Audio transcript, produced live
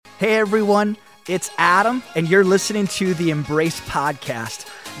Hey everyone, it's Adam, and you're listening to the Embrace Podcast.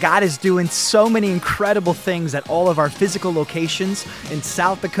 God is doing so many incredible things at all of our physical locations in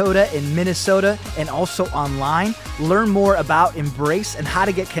South Dakota, in Minnesota, and also online. Learn more about Embrace and how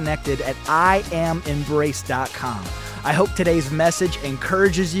to get connected at IamEmbrace.com. I hope today's message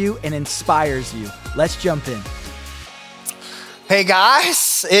encourages you and inspires you. Let's jump in. Hey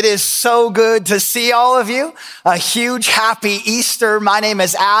guys, it is so good to see all of you. A huge happy Easter. My name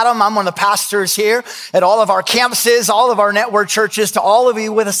is Adam. I'm one of the pastors here at all of our campuses, all of our network churches. To all of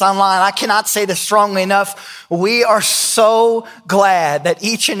you with us online, I cannot say this strongly enough. We are so glad that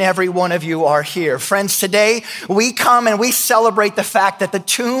each and every one of you are here. Friends, today we come and we celebrate the fact that the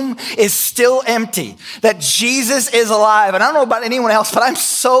tomb is still empty, that Jesus is alive. And I don't know about anyone else, but I'm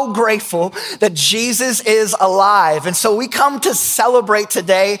so grateful that Jesus is alive. And so we come to celebrate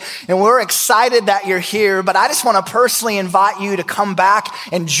today, and we're excited that you're here. But I just want to personally invite you to come back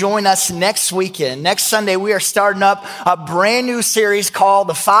and join us next weekend. Next Sunday, we are starting up a brand new series called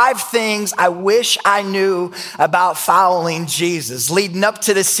The 5 Things I Wish I Knew About Following Jesus. Leading up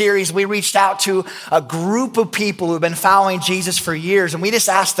to this series, we reached out to a group of people who've been following Jesus for years, and we just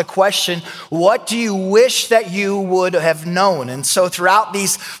asked the question, what do you wish that you would have known? And so throughout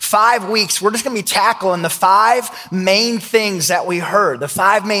these 5 weeks, we're just going to be tackling the 5 main things that we heard, the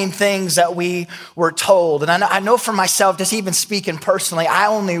 5 main things that we were told. And I know for myself, just even speaking personally, I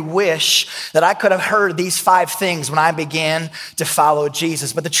only wish that I could have heard these 5 things when I began to follow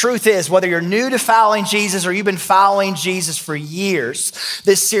Jesus. But the truth is, whether you're new to following Jesus or you've been following Jesus for years,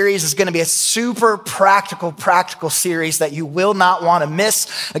 this series is going to be a super practical series that you will not want to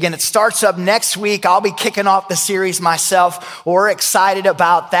miss. Again, it starts up next week. I'll be kicking off the series myself. We're excited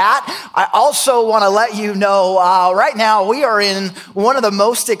about that. I also want to let you know right now we are in one of the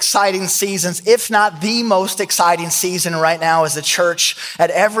most exciting seasons, if not the most exciting season right now as a church at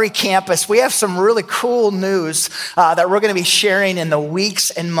every campus. We have some really cool news that we're going to be sharing in the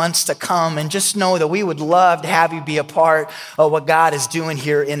weeks and months to come. And just know that we would love to have you be a part of what God is doing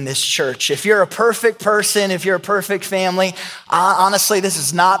here in this church. If you're a perfect person, if you're a perfect family, honestly, this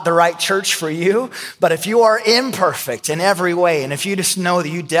is not the right church for you. But if you are imperfect in every way, and if you just know that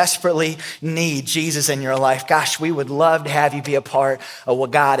you desperately need Jesus in your life, gosh, we would love to have you be a part of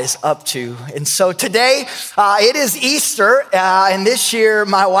what God is up to. And so today, it is Easter, and this year,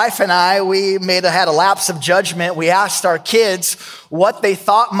 my wife and I, we had a lapse of judgment. We asked our kids what they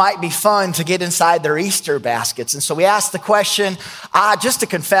thought might be fun to get inside their Easter baskets. And so we asked the question, just to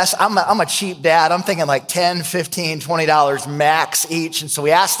confess, I'm a cheap dad. I'm thinking like $10, $15, $20 max each. And so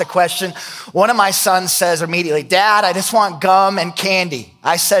we asked the question. One of my sons says immediately, "Dad, I just want gum and candy."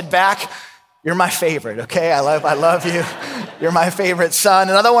 I said back, "You're my favorite, okay? I love you. You're my favorite son."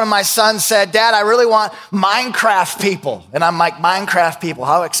 Another one of my sons said, "Dad, I really want Minecraft people." And I'm like, Minecraft people?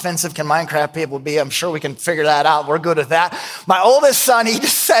 How expensive can Minecraft people be? I'm sure we can figure that out. We're good at that. My oldest son, he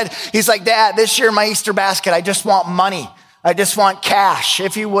just said, he's like, "Dad, this year my Easter basket, I just want money. I just want cash."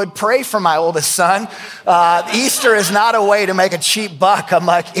 If you would pray for my oldest son. Easter is not a way to make a cheap buck. I'm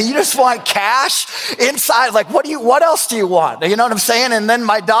like, you just want cash inside? Like, what else do you want? You know what I'm saying? And then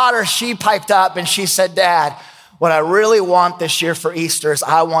my daughter, she piped up and she said, "Dad, what I really want this year for Easter is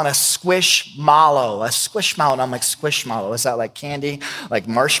I want a Squishmallow." A Squishmallow. And I'm like, Squishmallow? Is that like candy? Like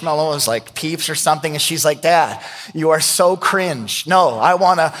marshmallows? Like Peeps or something? And she's like, "Dad, you are so cringe. No, I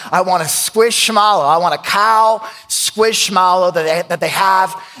want a Squishmallow. I want a cow Squishmallow that they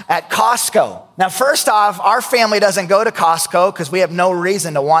have at Costco." Now, first off, our family doesn't go to Costco because we have no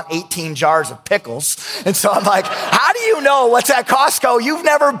reason to want 18 jars of pickles. And so I'm like, how do you know what's at Costco? You've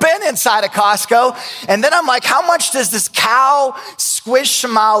never been inside of Costco. And then I'm like, how much does this cow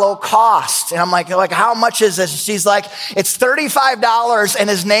Squishmallow cost? And I'm like, how much is this? She's like, it's $35 and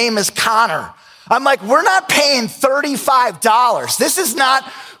his name is Connor. I'm like, we're not paying $35. This is not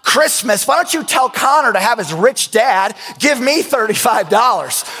Christmas. Why don't you tell Connor to have his rich dad give me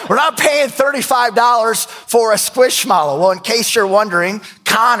 $35? We're not paying $35 for a Squishmallow. Well, in case you're wondering,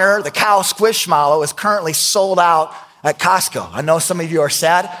 Connor, the cow Squishmallow, is currently sold out at Costco. I know some of you are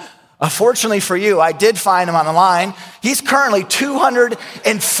sad. Fortunately for you, I did find him online. He's currently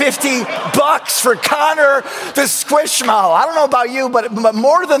 $250 for Connor the Squishmallow. I don't know about you, but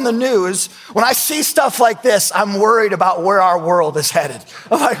more than the news, when I see stuff like this, I'm worried about where our world is headed.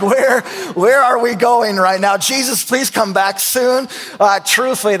 I'm like, where are we going right now? Jesus, please come back soon.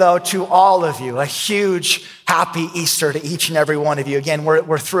 Truthfully, though, to all of you, a huge happy Easter to each and every one of you. Again,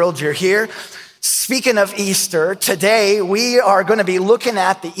 we're thrilled you're here. Speaking of Easter, today we are going to be looking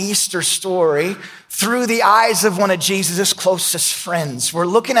at the Easter story through the eyes of one of Jesus' closest friends. We're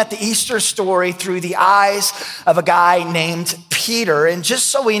looking at the Easter story through the eyes of a guy named Peter. Peter. And just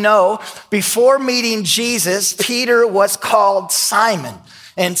so we know, before meeting Jesus, Peter was called Simon.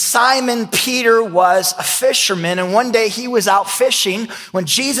 And Simon Peter was a fisherman. And one day he was out fishing when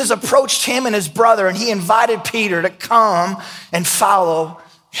Jesus approached him and his brother, and he invited Peter to come and follow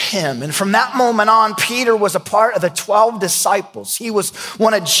him. And from that moment on, Peter was a part of the 12 disciples. He was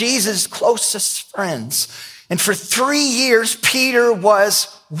one of Jesus' closest friends. And for 3 years, Peter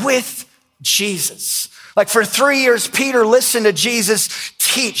was with Jesus. Like for 3 years, Peter listened to Jesus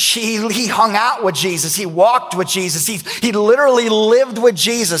teach. He hung out with Jesus. He walked with Jesus. He literally lived with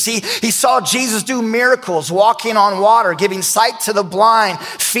Jesus. He saw Jesus do miracles, walking on water, giving sight to the blind,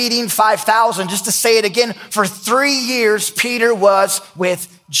 feeding 5,000. Just to say it again, for 3 years, Peter was with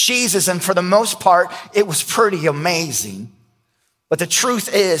Jesus. And for the most part, it was pretty amazing. But the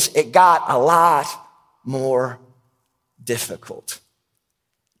truth is, it got a lot more difficult.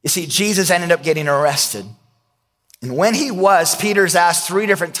 You see, Jesus ended up getting arrested. And when he was, Peter's asked 3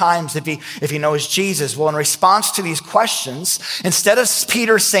 different times if he knows Jesus. Well, in response to these questions, instead of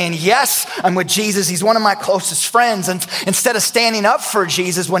Peter saying, yes, I'm with Jesus, he's one of my closest friends, and instead of standing up for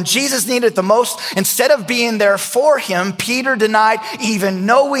Jesus, when Jesus needed it the most, instead of being there for him, Peter denied even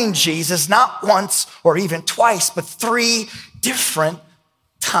knowing Jesus, not once or even twice, but 3 different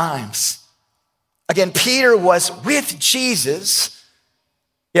times. Again, Peter was with Jesus,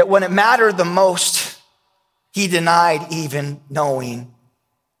 yet when it mattered the most, he denied even knowing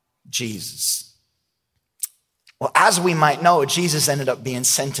Jesus. Well, as we might know, Jesus ended up being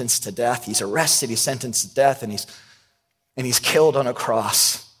sentenced to death. He's arrested, he's sentenced to death, and he's killed on a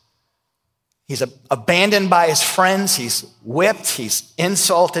cross. He's abandoned by his friends. He's whipped, he's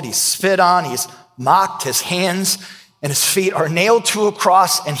insulted, he's spit on, he's mocked. His hands and his feet are nailed to a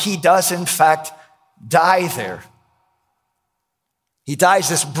cross, and he does, in fact, die there. He dies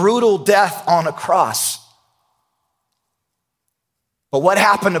this brutal death on a cross. But what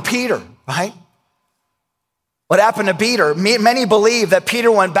happened to Peter, right? What happened to Peter? Many believe that Peter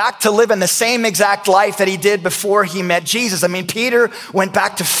went back to live in the same exact life that he did before he met Jesus. I mean, Peter went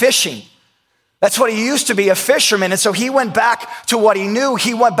back to fishing. That's what he used to be, a fisherman. And so he went back to what he knew.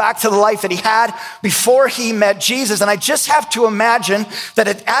 He went back to the life that he had before he met Jesus. And I just have to imagine that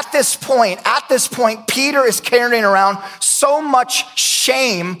at this point, Peter is carrying around so much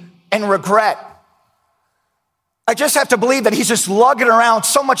shame and regret. I just have to believe that he's just lugging around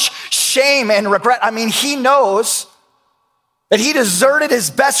so much shame and regret. I mean, he knows that he deserted his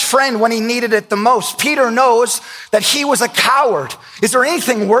best friend when he needed it the most. Peter knows that he was a coward. Is there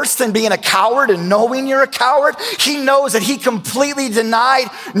anything worse than being a coward and knowing you're a coward? He knows that he completely denied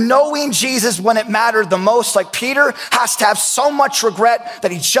knowing Jesus when it mattered the most. Like Peter has to have so much regret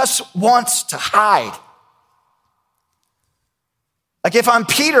that he just wants to hide. Like if I'm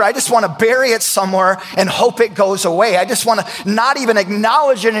Peter, I just want to bury it somewhere and hope it goes away. I just want to not even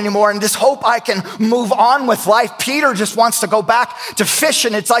acknowledge it anymore and just hope I can move on with life. Peter just wants to go back to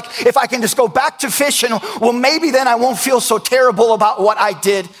fishing. It's like, if I can just go back to fishing, well, maybe then I won't feel so terrible about what I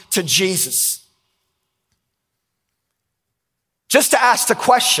did to Jesus. Just to ask the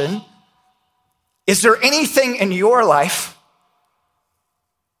question, is there anything in your life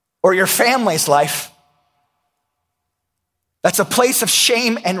or your family's life that's a place of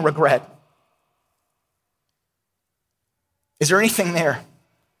shame and regret? Is there anything there?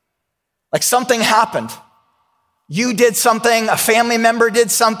 Like something happened. You did something, a family member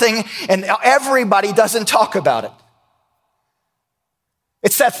did something, and everybody doesn't talk about it.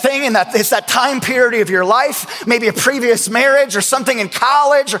 It's that thing it's that time period of your life, maybe a previous marriage or something in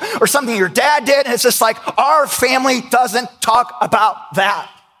college or something your dad did, and it's just like, our family doesn't talk about that.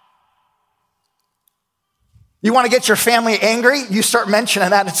 You want to get your family angry? You start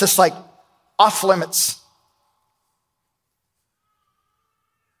mentioning that, it's just like off limits.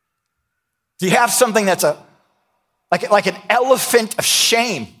 Do you have something that's like an elephant of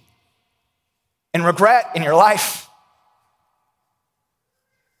shame and regret in your life?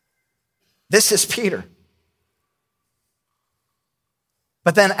 This is Peter.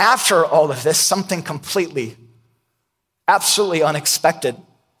 But then after all of this, something completely, absolutely unexpected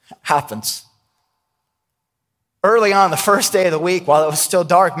happens. Early on, the first day of the week, while it was still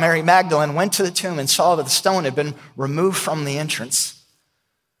dark, Mary Magdalene went to the tomb and saw that the stone had been removed from the entrance.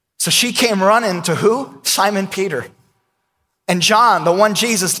 So she came running to who? Simon Peter and John, the one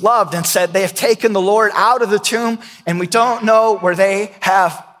Jesus loved, and said, they have taken the Lord out of the tomb, and we don't know where they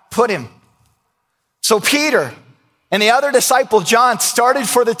have put him. So Peter and the other disciple, John, started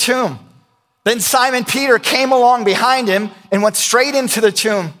for the tomb. Then Simon Peter came along behind him and went straight into the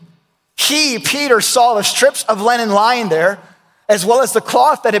tomb. Peter, saw the strips of linen lying there, as well as the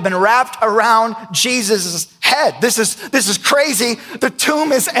cloth that had been wrapped around Jesus' head. This is crazy. The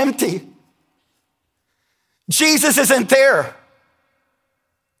tomb is empty. Jesus isn't there.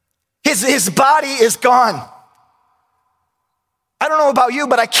 His body is gone. I don't know about you,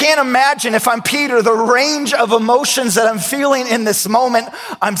 but I can't imagine if I'm Peter, the range of emotions that I'm feeling in this moment.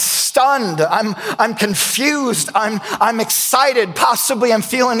 I'm stunned. I'm confused. I'm excited. Possibly I'm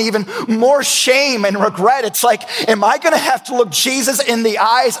feeling even more shame and regret. It's like, am I going to have to look Jesus in the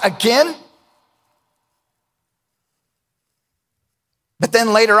eyes again? But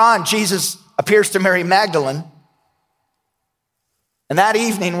then later on, Jesus appears to Mary Magdalene. And that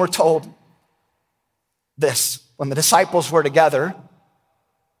evening, we're told this. When the disciples were together,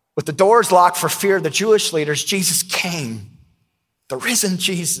 with the doors locked for fear of the Jewish leaders, Jesus came. The risen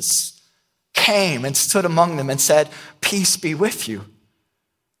Jesus came and stood among them and said, "Peace be with you."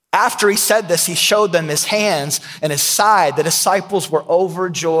 After he said this, he showed them his hands and his side. The disciples were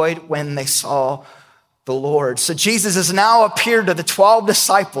overjoyed when they saw the Lord. So Jesus has now appeared to the 12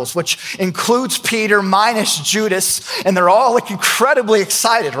 disciples, which includes Peter minus Judas, and they're all incredibly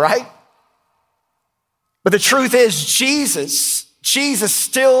excited, right? But the truth is, Jesus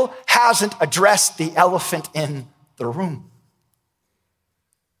still hasn't addressed the elephant in the room.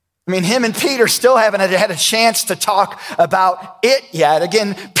 I mean, him and Peter still haven't had a chance to talk about it yet.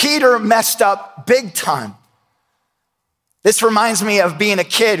 Again, Peter messed up big time. This reminds me of being a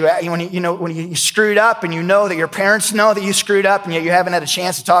kid when you screwed up and you know that your parents know that you screwed up and yet you haven't had a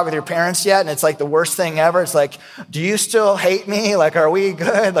chance to talk with your parents yet. And it's like the worst thing ever. It's like, do you still hate me? Like, are we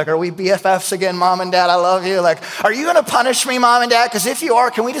good? Like, are we BFFs again, mom and dad? I love you. Like, are you going to punish me, mom and dad? Because if you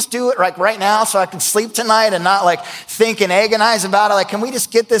are, can we just do it right now so I can sleep tonight and not like think and agonize about it? Like, can we just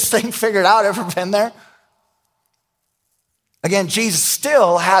get this thing figured out? Ever been there? Again, Jesus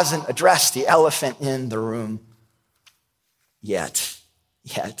still hasn't addressed the elephant in the room. Yet.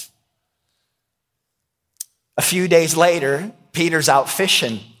 A few days later, Peter's out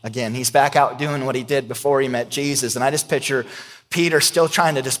fishing again. He's back out doing what he did before he met Jesus. And I just picture Peter still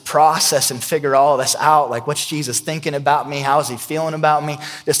trying to just process and figure all this out. Like, what's Jesus thinking about me? How's he feeling about me?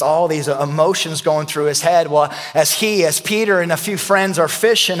 Just all these emotions going through his head. Well, as Peter and a few friends are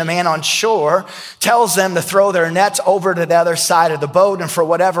fishing, a man on shore tells them to throw their nets over to the other side of the boat. And for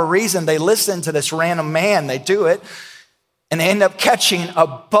whatever reason, they listen to this random man. They do it. And they end up catching a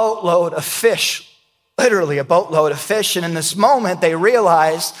boatload of fish, literally a boatload of fish. And in this moment, they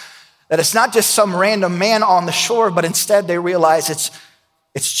realize that it's not just some random man on the shore, but instead they realize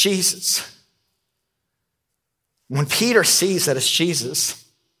it's Jesus. When Peter sees that it's Jesus,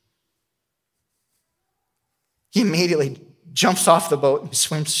 he immediately jumps off the boat and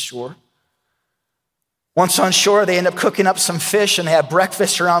swims ashore. Once on shore, they end up cooking up some fish and they have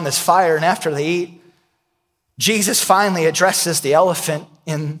breakfast around this fire. And after they eat, Jesus finally addresses the elephant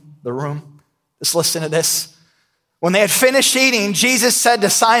in the room. Just listen to this. When they had finished eating, Jesus said to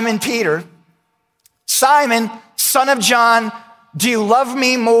Simon Peter, "Simon, son of John, do you love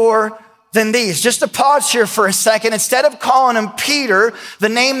me more than these?" Just to pause here for a second. Instead of calling him Peter, the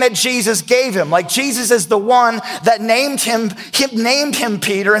name that Jesus gave him, like Jesus is the one that named him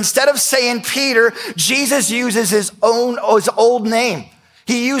Peter. Instead of saying Peter, Jesus uses his old name.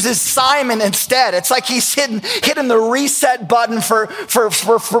 He uses Simon instead. It's like he's hitting the reset button for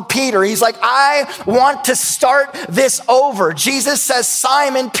Peter. He's like, I want to start this over. Jesus says,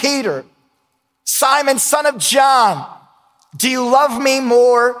 "Simon Peter, Simon, son of John, do you love me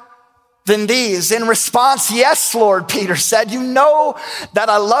more than these?" In response, "Yes, Lord," Peter said. "You know that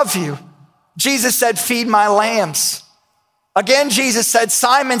I love you." Jesus said, "Feed my lambs." Again, Jesus said,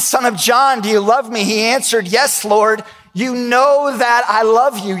 "Simon, son of John, do you love me?" He answered, "Yes, Lord. You know that I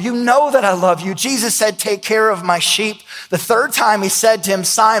love you. You know that I love you." Jesus said, "Take care of my sheep." The third time he said to him,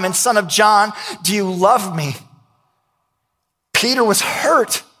 "Simon, son of John, do you love me?" Peter was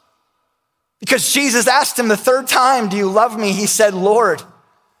hurt because Jesus asked him the third time, "Do you love me?" He said, "Lord,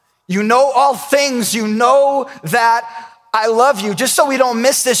 you know all things. You know that I love you." Just so we don't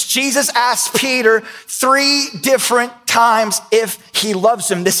miss this, Jesus asked Peter 3 different times if he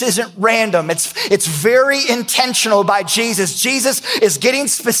loves him. This isn't random. It's very intentional by Jesus. Jesus is getting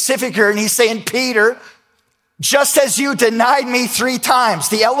specific here and he's saying, "Peter, just as you denied me 3 times,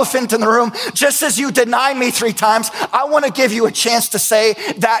 the elephant in the room, just as you denied me 3 times, I want to give you a chance to say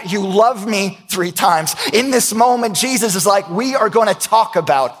that you love me 3 times. In this moment, Jesus is like, we are going to talk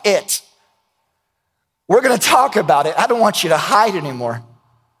about it. We're going to talk about it. I don't want you to hide anymore.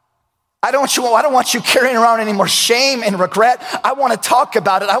 I don't want you carrying around any more shame and regret. I want to talk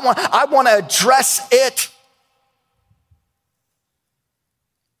about it. I want to address it.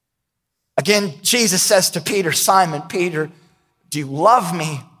 Again, Jesus says to Peter, "Simon, Peter, do you love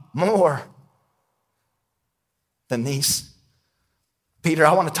me more than these? Peter,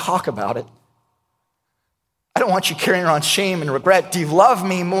 I want to talk about it. I don't want you carrying around shame and regret. Do you love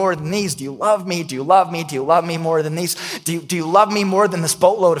me more than these? Do you love me? Do you love me? Do you love me more than these? Do you love me more than this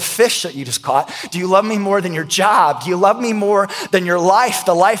boatload of fish that you just caught? Do you love me more than your job? Do you love me more than your life,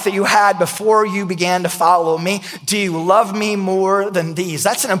 the life that you had before you began to follow me? Do you love me more than these?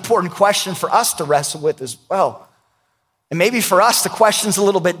 That's an important question for us to wrestle with as well. And maybe for us, the question's a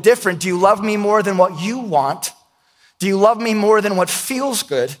little bit different. Do you love me more than what you want? Do you love me more than what feels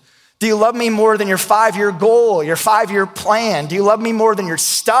good? Do you love me more than your 5-year goal, your 5-year plan? Do you love me more than your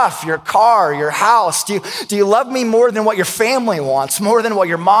stuff, your car, your house? Do you love me more than what your family wants, more than what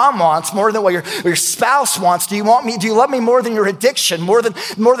your mom wants, more than what your spouse wants? Do you love me more than your addiction, more than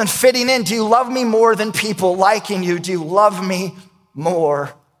fitting in? Do you love me more than people liking you? Do you love me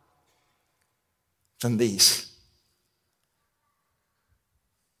more than these?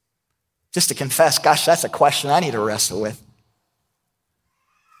 Just to confess, gosh, that's a question I need to wrestle with.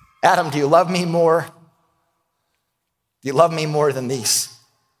 Adam, do you love me more? Do you love me more than these?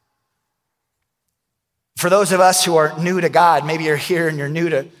 For those of us who are new to God, maybe you're here and you're new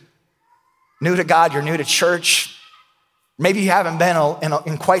to God, you're new to church. Maybe you haven't been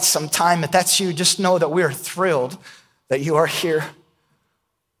in quite some time. If that's you, just know that we are thrilled that you are here.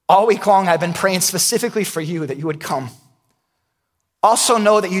 All week long, I've been praying specifically for you that you would come. Also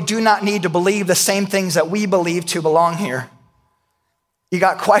know that you do not need to believe the same things that we believe to belong here. You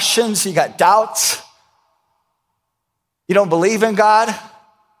got questions, you got doubts, you don't believe in God,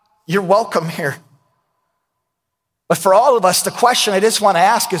 you're welcome here. But for all of us, the question I just want to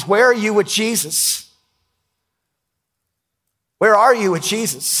ask is, where are you with Jesus? Where are you with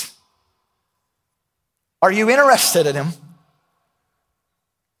Jesus? Are you interested in him?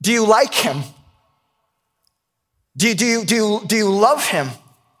 Do you like him? Do you love him?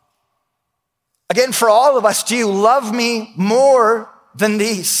 Again, for all of us, do you love me more than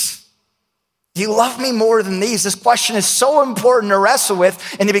these? Do you love me more than these? This question is so important to wrestle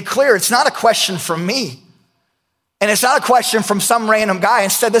with. And to be clear, it's not a question from me. And it's not a question from some random guy.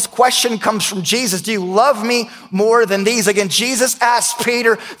 Instead, this question comes from Jesus. Do you love me more than these? Again, Jesus asked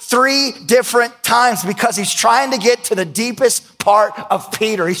Peter 3 different times because he's trying to get to the deepest part of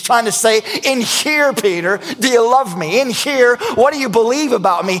Peter. He's trying to say, in here, Peter, do you love me? In here, what do you believe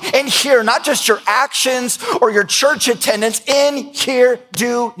about me? In here, not just your actions or your church attendance. In here,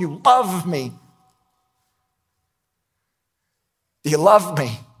 do you love me? Do you love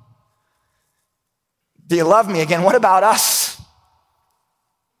me? Do you love me? Again, what about us?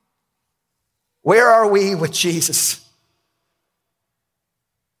 Where are we with Jesus?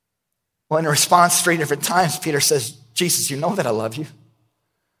 Well, in response 3 different times, Peter says, Jesus, you know that I love you.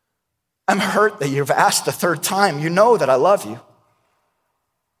 I'm hurt that you've asked the 3rd time. You know that I love you.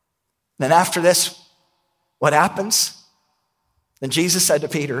 Then after this, what happens? Then Jesus said to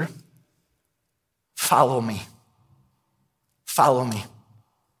Peter, follow me. Follow me.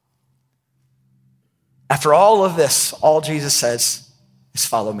 After all of this, all Jesus says is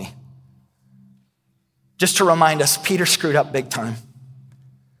follow me. Just to remind us, Peter screwed up big time.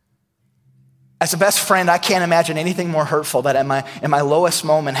 As a best friend, I can't imagine anything more hurtful than in my lowest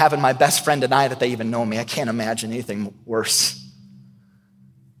moment having my best friend deny that they even know me. I can't imagine anything worse.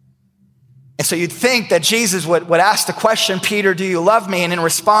 And so you'd think that Jesus would ask the question, Peter, do you love me? And in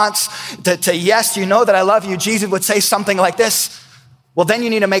response to yes, you know that I love you, Jesus would say something like this, well, then you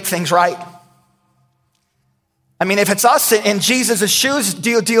need to make things right. I mean, if it's us in Jesus' shoes, do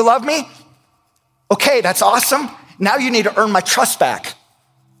you love me? Okay, that's awesome. Now you need to earn my trust back.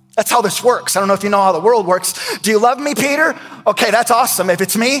 That's how this works. I don't know if you know how the world works. Do you love me, Peter? Okay, that's awesome. If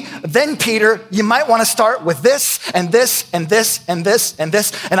it's me, then Peter, you might want to start with this and this and this and this and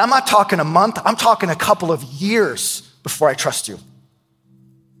this. And I'm not talking a month. I'm talking a couple of years before I trust you.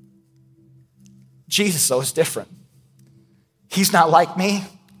 Jesus, though, is different. He's not like me.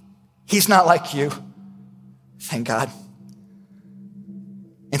 He's not like you. Thank God.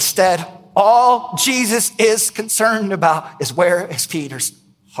 Instead, all Jesus is concerned about is where is Peter's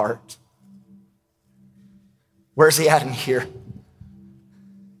heart? Where's he at in here?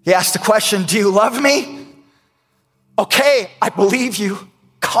 He asked the question, do you love me? Okay, I believe you.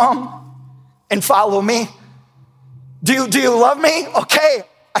 Come and follow me. Do you love me? Okay,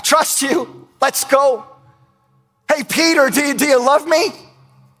 I trust you. Let's go. Hey, Peter, do you love me?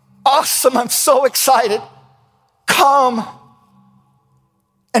 Awesome, I'm so excited. Come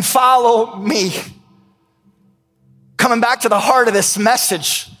and follow me. Coming back to the heart of this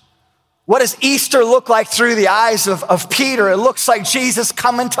message, what does Easter look like through the eyes of Peter? It looks like Jesus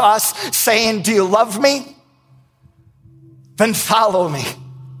coming to us saying, do you love me? Then follow me.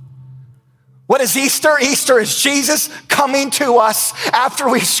 What is Easter? Easter is Jesus coming to us after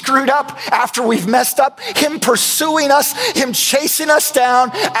we've screwed up, after we've messed up, him pursuing us, him chasing us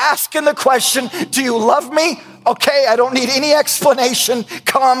down, asking the question, do you love me? Okay, I don't need any explanation.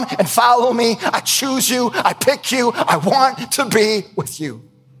 Come and follow me. I choose you. I pick you. I want to be with you.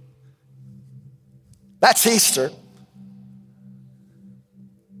 That's Easter. Do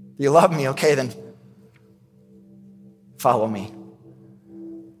you love me? Okay, then follow me.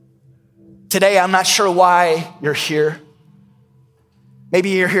 Today, I'm not sure why you're here.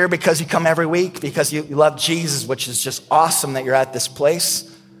 Maybe you're here because you come every week, because you love Jesus, which is just awesome that you're at this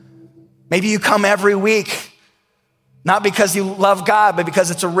place. Maybe you come every week, not because you love God, but because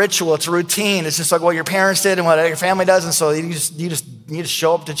it's a ritual, it's a routine. It's just like what your parents did and what your family does, and so you just need to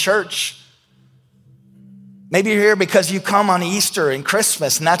show up to church. Maybe you're here because you come on Easter and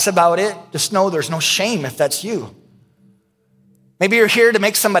Christmas, and that's about it. Just know there's no shame if that's you. Maybe you're here to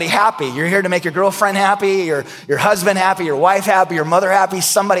make somebody happy. You're here to make your girlfriend happy, your husband happy, your wife happy, your mother happy,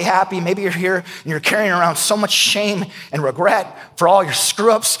 somebody happy. Maybe you're here and you're carrying around so much shame and regret for all your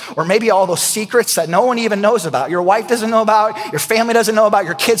screw-ups, or maybe all those secrets that no one even knows about. Your wife doesn't know about, your family doesn't know about,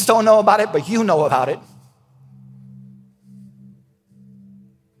 your kids don't know about it, but you know about it.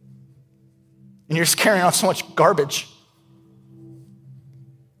 And you're just carrying around so much garbage.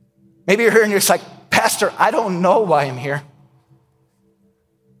 Maybe you're here and you're just like, Pastor, I don't know why I'm here.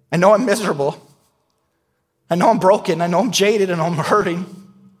 I know I'm miserable. I know I'm broken. I know I'm jaded. I know I'm hurting.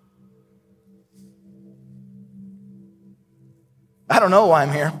 I don't know why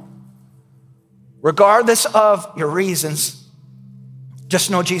I'm here. Regardless of your reasons, just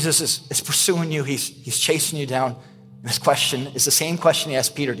know Jesus is pursuing you. He's chasing you down. And this question is the same question he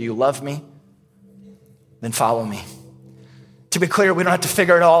asked Peter. Do you love me? Then follow me. To be clear, we don't have to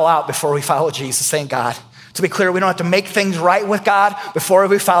figure it all out before we follow Jesus. Thank God. To be clear, we don't have to make things right with God before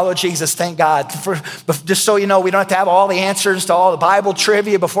we follow Jesus. Thank God. Just so you know, we don't have to have all the answers to all the Bible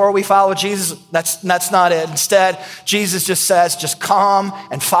trivia before we follow Jesus. That's not it. Instead, Jesus just says, just come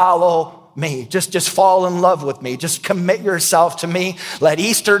and follow me. Just fall in love with me. Just commit yourself to me. Let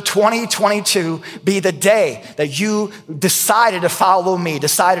Easter 2022 be the day that you decided to follow me,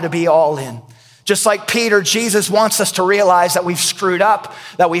 decided to be all in. Just like Peter, Jesus wants us to realize that we've screwed up,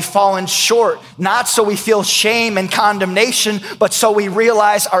 that we've fallen short, not so we feel shame and condemnation, but so we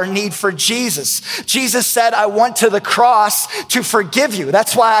realize our need for Jesus. Jesus said, I went to the cross to forgive you.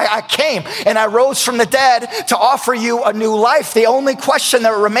 That's why I came, and I rose from the dead to offer you a new life. The only question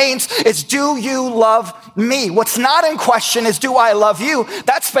that remains is, do you love me? What's not in question is, do I love you?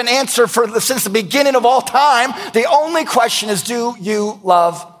 That's been answered since the beginning of all time. The only question is, do you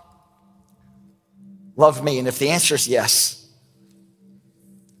love me? And if the answer is yes,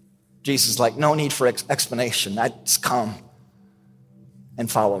 Jesus is like, no need for explanation. Just come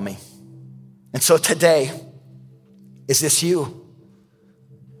and follow me. And so today, is this you?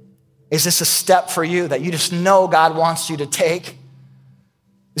 Is this a step for you that you just know God wants you to take?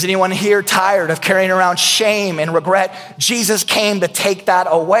 Is anyone here tired of carrying around shame and regret? Jesus came to take that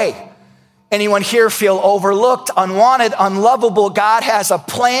away. Anyone here feel overlooked, unwanted, unlovable? God has a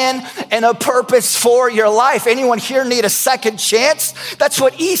plan and a purpose for your life. Anyone here need a second chance? That's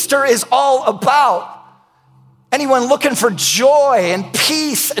what Easter is all about. Anyone looking for joy and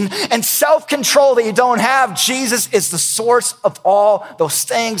peace and self-control that you don't have? Jesus is the source of all those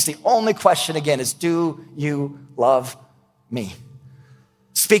things. The only question again is, do you love me?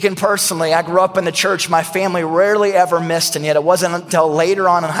 Speaking personally, I grew up in the church. My family rarely ever missed, and yet it wasn't until later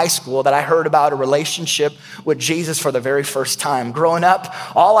on in high school that I heard about a relationship with Jesus for the very first time. Growing up,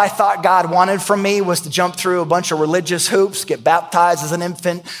 all I thought God wanted from me was to jump through a bunch of religious hoops, get baptized as an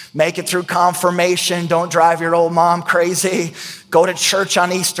infant, make it through confirmation, don't drive your old mom crazy, go to church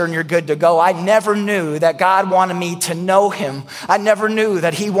on Easter and you're good to go. I never knew that God wanted me to know him. I never knew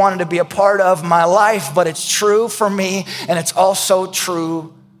that he wanted to be a part of my life, but it's true for me, and it's also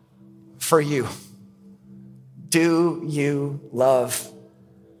true for you. Do you love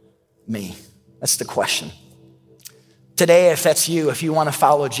me? That's the question. Today, if that's you, if you want to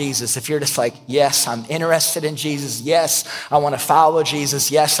follow Jesus, if you're just like, yes, I'm interested in Jesus. Yes, I want to follow Jesus.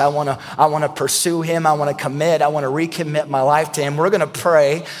 Yes, I want to pursue him. I want to commit. I want to recommit my life to him. We're going to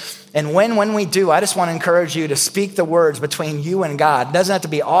pray. And when we do, I just want to encourage you to speak the words between you and God. It doesn't have to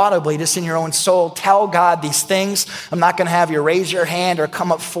be audibly, just in your own soul. Tell God these things. I'm not going to have you raise your hand or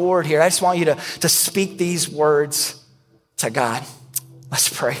come up forward here. I just want you to speak these words to God. Let's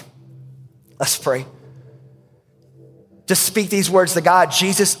pray. Let's pray. Just speak these words to God.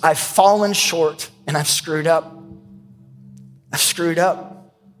 Jesus, I've fallen short and I've screwed up. I've screwed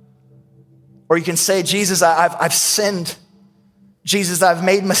up. Or you can say, Jesus, I've sinned. Jesus, I've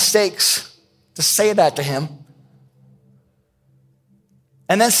made mistakes. Just say that to him.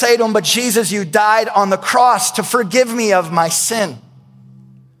 And then say to him, but Jesus, you died on the cross to forgive me of my sin.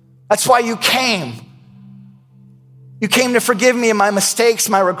 That's why you came. You came to forgive me of my mistakes,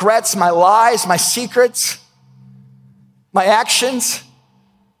 my regrets, my lies, my secrets, my actions.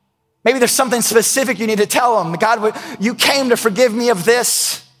 Maybe there's something specific you need to tell him. God, you came to forgive me of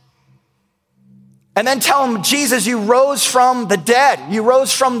this. And then tell him, Jesus, you rose from the dead. You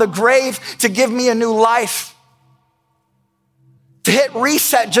rose from the grave to give me a new life. To hit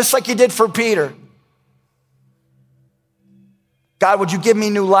reset just like you did for Peter. God, would you give me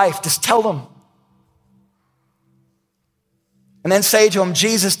new life? Just tell him. And then say to him,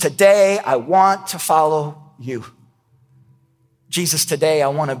 Jesus, today I want to follow you. Jesus, today I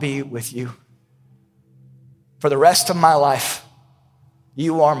want to be with you. For the rest of my life,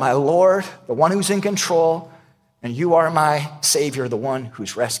 you are my Lord, the one who's in control, and you are my Savior, the one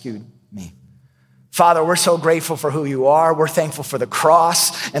who's rescued me. Father, we're so grateful for who you are. We're thankful for the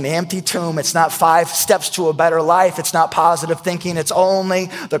cross and the empty tomb. It's not 5 steps to a better life. It's not positive thinking. It's only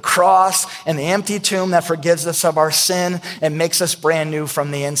the cross and the empty tomb that forgives us of our sin and makes us brand new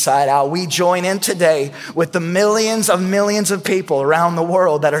from the inside out. We join in today with the millions of people around the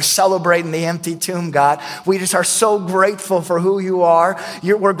world that are celebrating the empty tomb, God. We just are so grateful for who you are.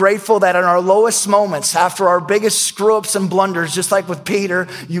 We're grateful that in our lowest moments, after our biggest screw-ups and blunders, just like with Peter,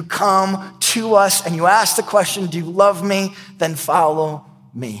 you come to us and you ask the question, do you love me? Then follow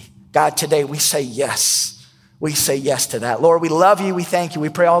me. God, today we say yes. We say yes to that. Lord, we love you. We thank you. We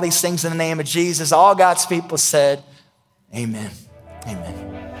pray all these things in the name of Jesus. All God's people said, amen. Amen.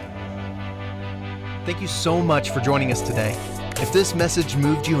 Thank you so much for joining us today. If this message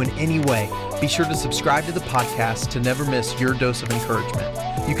moved you in any way, be sure to subscribe to the podcast to never miss your dose of encouragement.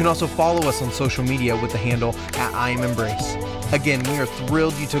 You can also follow us on social media with the handle @IamEmbrace. Again, we are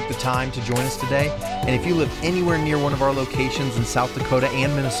thrilled you took the time to join us today. And if you live anywhere near one of our locations in South Dakota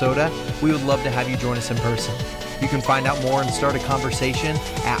and Minnesota, we would love to have you join us in person. You can find out more and start a conversation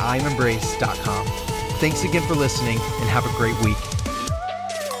at IamEmbrace.com. Thanks again for listening and have a great week.